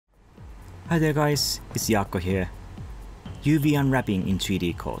Hi there guys, it's Jaakko here. UV unwrapping in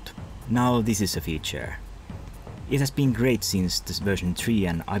 3D code. Now this is a feature. It has been great since this version 3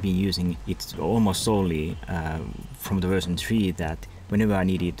 and I've been using it almost solely from the version 3 that whenever I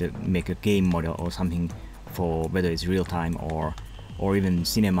needed to make a game model or something for whether it's real time or even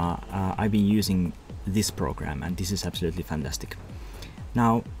cinema, I've been using this program and this is absolutely fantastic.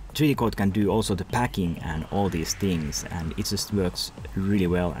 Now 3D code can do also the packing and all these things and it just works really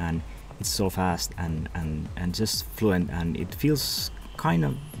well and it's so fast and just fluent and it feels kind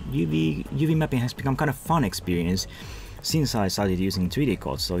of UV mapping has become kind of fun experience since I started using 3D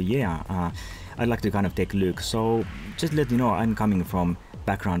code. So yeah, I'd like to kind of take a look. So just let you know, I'm coming from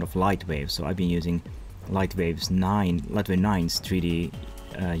background of Lightwave, so I've been using Lightwave 9's 3D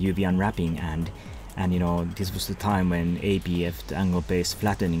UV unwrapping and you know, this was the time when ABF, the angle-based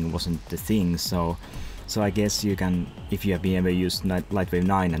flattening, wasn't the thing. So I guess you can, if you have been ever used Lightwave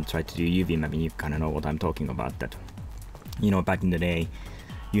 9 and tried to do UV mapping, you kind of know what I'm talking about. That, you know, back in the day,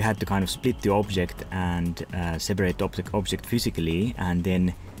 you had to kind of split the object and separate the object physically, and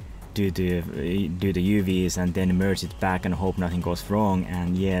then do the UVs and then merge it back and hope nothing goes wrong.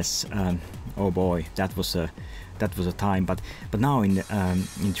 And yes, oh boy, that was a time. But now in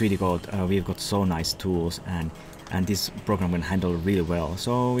 3D code, we've got so nice tools and this program can handle really well.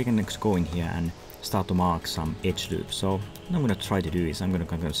 So we can just go in here and start to mark some edge loops. So what I'm going to try to do is I'm going to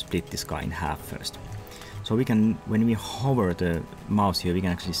kind of split this guy in half first. So we can, when we hover the mouse here, we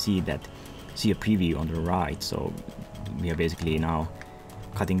can actually see a preview on the right. So we are basically now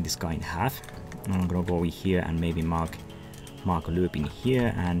cutting this guy in half. And I'm going to go here and maybe mark a loop in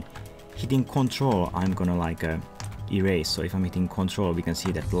here, and hitting Control I'm going to like erase. So if I'm hitting Control, we can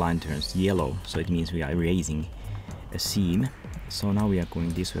see that the line turns yellow, so it means we are erasing a seam. So now we are going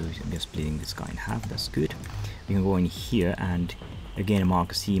this way, we are splitting this guy in half, that's good. We can go in here and again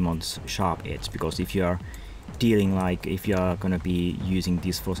mark a seam on sharp edge, because if you are dealing, like if you are gonna be using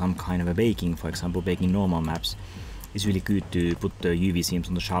this for some kind of a baking, for example baking normal maps, it's really good to put the UV seams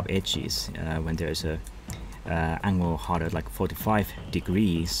on the sharp edges when there is a angle hard at like 45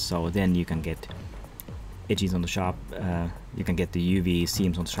 degrees, so then you can get edges on the sharp, you can get the UV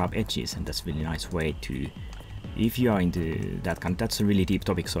seams on the sharp edges, and that's a really nice way to, if you are into that kind, that's a really deep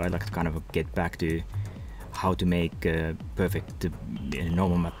topic, so I'd like to kind of get back to how to make perfect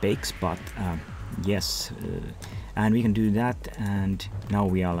normal map bakes, but yes, and we can do that. And now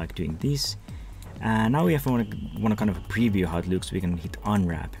we are like doing this, and now we want to kind of preview how it looks. We can hit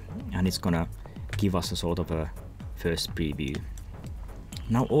unwrap and it's gonna give us a sort of a first preview.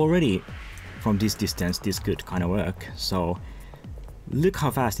 Now already from this distance this could kind of work, so look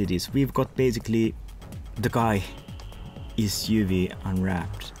how fast it is. We've got basically the guy is UV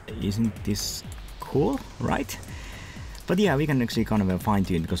unwrapped. Isn't this cool, right? But yeah, we can actually kind of fine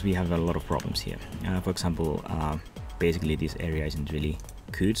tune because we have a lot of problems here. For example, basically this area isn't really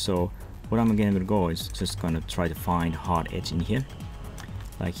good, so what I'm again going to go is just going to try to find hard edge in here.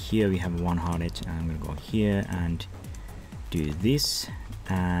 Like here we have one hard edge, and I'm going to go here and do this,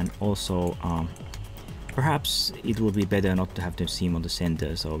 and also perhaps it would be better not to have the seam on the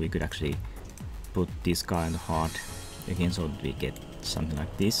center, so we could actually put this guy on the hard again, so we get something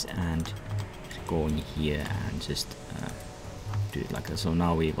like this, and go in here and just do it like that. So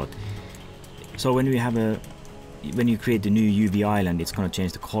now we got, so when you create the new UV island, it's gonna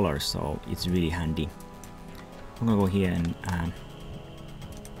change the color, so it's really handy. I'm gonna go here and I'm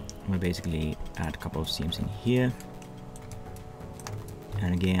gonna basically add a couple of seams in here,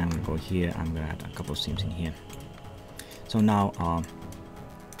 and again I'm gonna go here, I'm gonna add a couple of seams in here. So now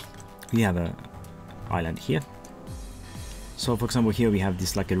we have a island here. So for example here we have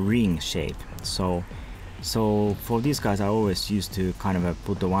this like a ring shape, so for these guys I always used to kind of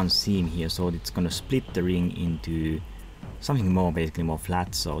put the one seam here, so it's gonna split the ring into something more, basically more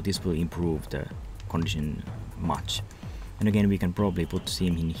flat, so this will improve the condition much. And again we can probably put the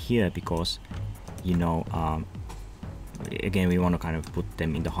seam in here because, you know, again we want to kind of put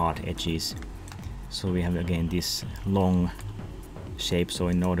them in the hard edges, so we have again this long shape, so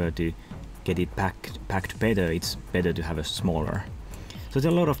in order to get it packed better, it's better to have a smaller. So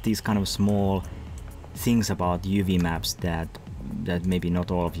there are a lot of these kind of small things about UV maps that maybe not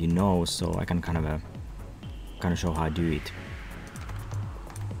all of you know, so I can kind of show how I do it.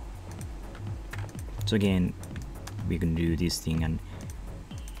 So again we can do this thing,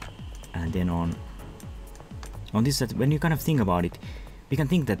 and then on this set, when you kind of think about it, we can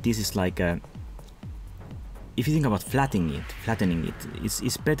think that this is like a, if you think about flattening it,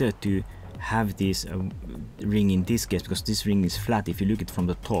 it's better to have this ring in this case, because this ring is flat. If you look at it from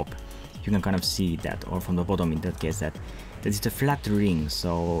the top, you can kind of see that, or from the bottom in that case, that that it's a flat ring.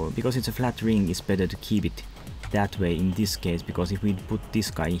 So because it's a flat ring, it's better to keep it that way in this case, because if we put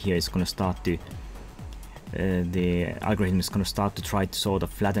this guy here, it's gonna start to the algorithm is gonna start to try to sort of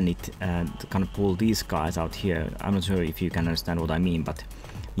flatten it and kind of pull these guys out here. I'm not sure if you can understand what I mean, but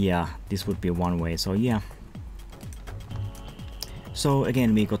yeah, this would be one way. So yeah. So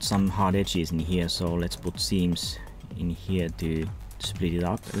again, we got some hard edges in here, so let's put seams in here to split it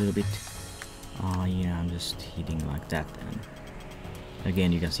up a little bit. Yeah, I'm just hitting like that, and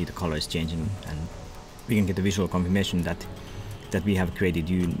again you can see the color is changing, and we can get a visual confirmation that we have created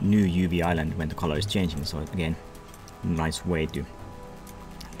new UV island when the color is changing. So again, nice way to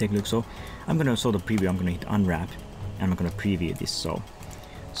take a look. So I'm gonna sort of preview, I'm gonna hit unwrap, and I'm gonna preview this. So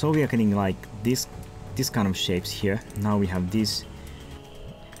we are getting like this kind of shapes here. Now we have this.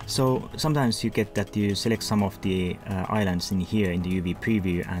 So sometimes you get that you select some of the islands in here in the UV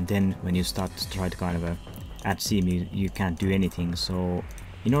preview, and then when you start to try to kind of add seam, you can't do anything. So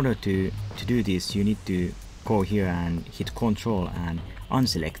in order to do this, you need to go here and hit Control and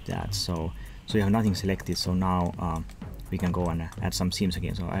unselect that. So you have nothing selected. So now we can go and add some seams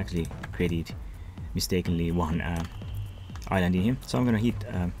again. So I actually created mistakenly one island in here. So I'm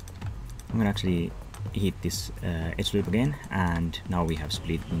gonna actually hit this edge loop again, and now we have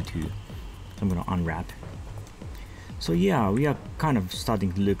split in two. So I'm gonna unwrap. So yeah, we are kind of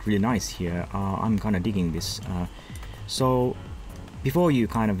starting to look really nice here. I'm kind of digging this. So before you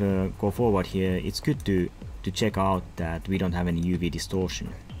kind of go forward here, it's good to check out that we don't have any UV distortion,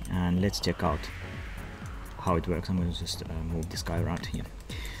 and let's check out how it works. I'm going to just move this guy around here.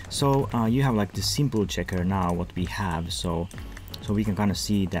 So you have like the simple checker now what we have, so we can kind of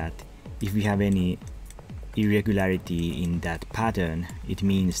see that if we have any irregularity in that pattern, it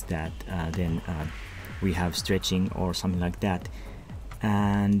means that then we have stretching or something like that.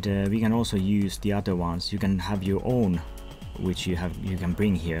 And we can also use the other ones. You can have your own, which you can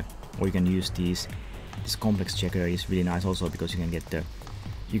bring here, or you can use these. This complex checker is really nice also, because you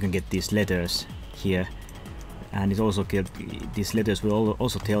can get these letters here, and these letters will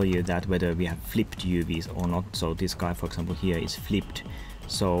also tell you that whether we have flipped UVs or not. So this guy, for example, here is flipped,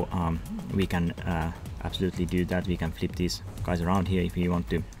 so we can absolutely do that. We can flip these guys around here if we want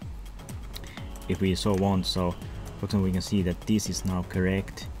to, if we so want. So for example, we can see that this is now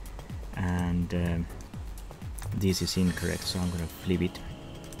correct, and this is incorrect. So I'm gonna flip it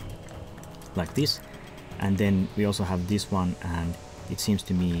like this. And then we also have this one, and it seems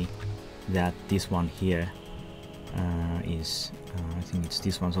to me that this one here is I think it's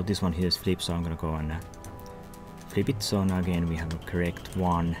this one. So this one here is flipped, so I'm gonna go and flip it. So now again we have a correct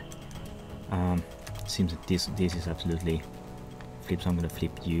one. Seems that this is absolutely flipped, so I'm gonna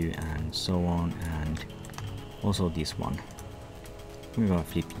flip you, and so on, and also this one. We're gonna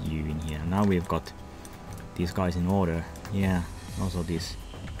flip you in here. Now we've got these guys in order. Yeah, also this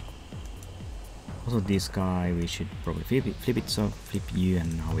guy we should probably flip it. So flip you,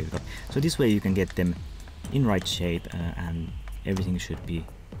 and now we've got, so this way you can get them in right shape, and everything should be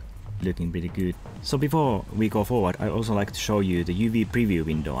looking pretty good. So before we go forward, I also like to show you the UV preview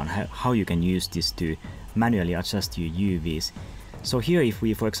window and how you can use this to manually adjust your UVs. So here, if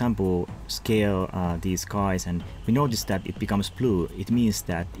we for example scale these guys and we notice that it becomes blue, it means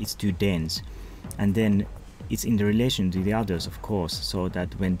that it's too dense, and then it's in the relation to the others, of course, so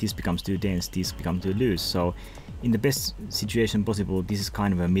that when this becomes too dense, this becomes too loose. So in the best situation possible, this is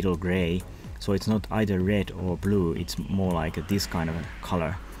kind of a middle gray, so it's not either red or blue, it's more like this kind of a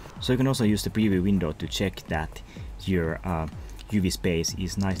color. So you can also use the preview window to check that your UV space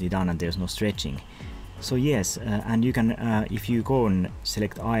is nicely done and there's no stretching. So yes, and you can, if you go and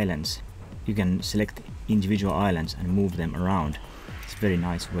select islands, you can select individual islands and move them around. It's a very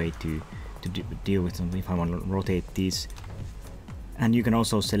nice way to deal with them. If I want to rotate these, and you can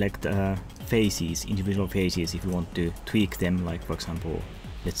also select faces, individual faces, if you want to tweak them. Like for example,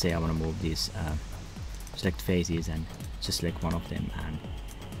 let's say I want to move these, select faces and just select one of them, and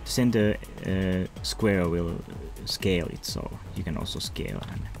the center square will scale it, so you can also scale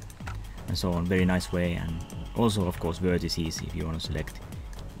and so on. Very nice way. And also of course vertices, if you want to select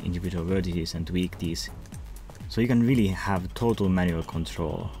individual vertices and tweak these. So you can really have total manual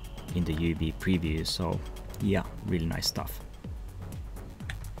control in the UV preview. So yeah, really nice stuff.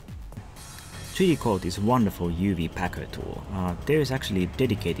 3D Coat is a wonderful UV packer tool. There is actually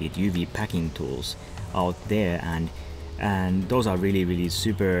dedicated UV packing tools out there, and those are really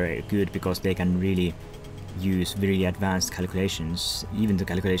super good, because they can really use very advanced calculations, even the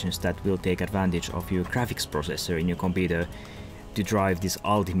calculations that will take advantage of your graphics processor in your computer to drive this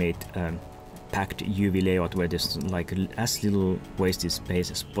ultimate packed UV layout where there's like as little wasted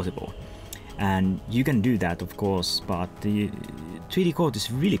space as possible. And you can do that of course, but the 3D coat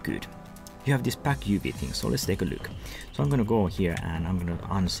is really good. You have this pack UV thing, so let's take a look. So I'm gonna go here and I'm gonna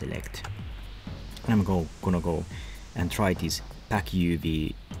unselect, and I'm gonna go and try this pack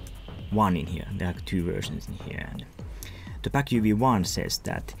UV 1 in here. There are 2 versions in here, and the pack UV 1 says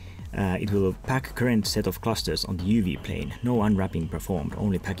that it will pack current set of clusters on the UV plane. No unwrapping performed,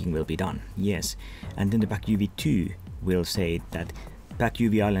 only packing will be done. Yes, and then the pack UV 2 will say that pack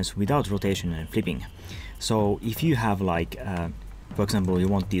UV islands without rotation and flipping. So if you have like for example, you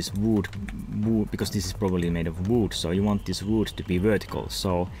want this wood, because this is probably made of wood, so you want this wood to be vertical.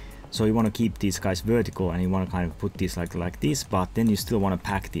 So you want to keep these guys vertical, and you want to kind of put this like this, but then you still want to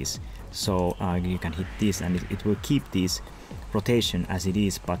pack this. So you can hit this, and it will keep this rotation as it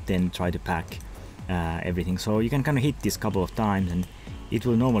is, but then try to pack everything. So you can kind of hit this couple of times, and it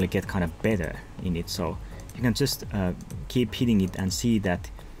will normally get kind of better in it. So you can just keep hitting it and see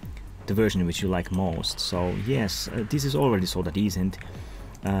that the version which you like most. So yes, this is already sort of decent.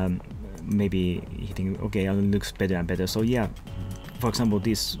 Maybe hitting okay, it looks better and better. So yeah, for example,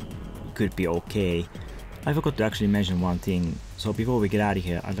 this could be okay. I forgot to actually mention one thing. So before we get out of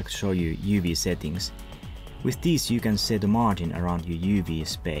here, I'd like to show you UV settings. With these you can set a margin around your UV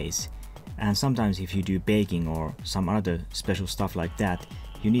space, and sometimes if you do baking or some other special stuff like that,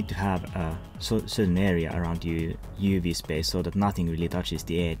 you need to have a certain area around your UV space so that nothing really touches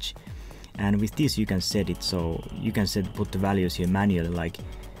the edge. And with this you can set it, so you can put the values here manually, like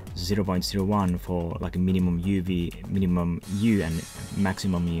 0.01 for like a minimum UV, minimum U, and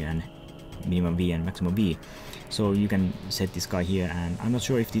maximum U, and minimum V and maximum V. So you can set this guy here, and I'm not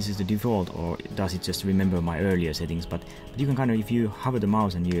sure if this is the default or does it just remember my earlier settings, but you can kind of, if you hover the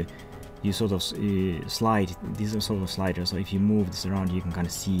mouse and you sort of slide, this is sort of slider, so if you move this around you can kind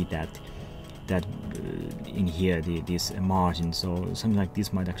of see that in here this margin. So something like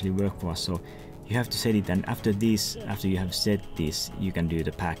this might actually work for us. So you have to set it, and after you have set this, you can do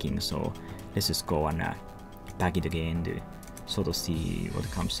the packing. So let's just go and pack it again to sort of see what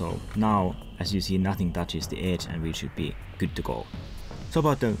comes. So now, as you see, nothing touches the edge, and we should be good to go. So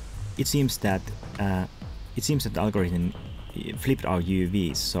about it seems that the algorithm flipped our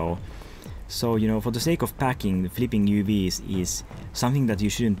UVs. So you know, for the sake of packing, flipping UVs is something that you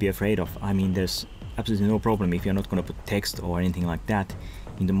shouldn't be afraid of. I mean, there's absolutely no problem if you're not going to put text or anything like that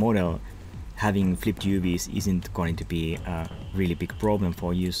in the model. Having flipped UVs isn't going to be a really big problem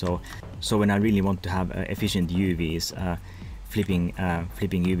for you. So when I really want to have efficient UVs, flipping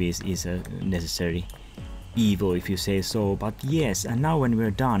UVs is a necessary evil, if you say so. But yes, and now when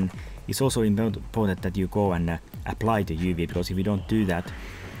we're done, it's also important that you go and apply the UV, because if you don't do that,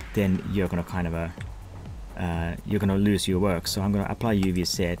 then you're gonna kind of you're gonna lose your work. So I'm gonna apply UV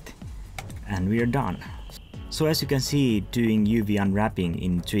set, and we are done. So as you can see, doing UV unwrapping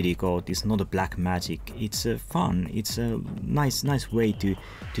in 3D code is not a black magic. It's fun. It's a nice way to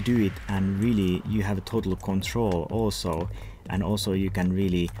do it, and really you have a total control also, and also you can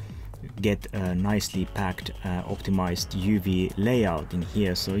really get a nicely packed optimized UV layout in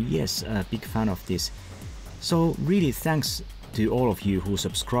here. So yes, a big fan of this. So really thanks to all of you who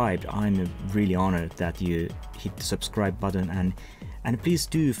subscribed. I'm really honored that you hit the subscribe button, and please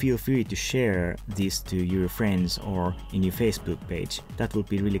do feel free to share this to your friends or in your Facebook page. That would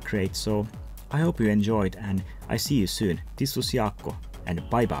be really great. So I hope you enjoyed, and I see you soon. This was Jaakko, and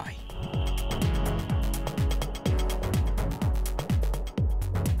bye bye.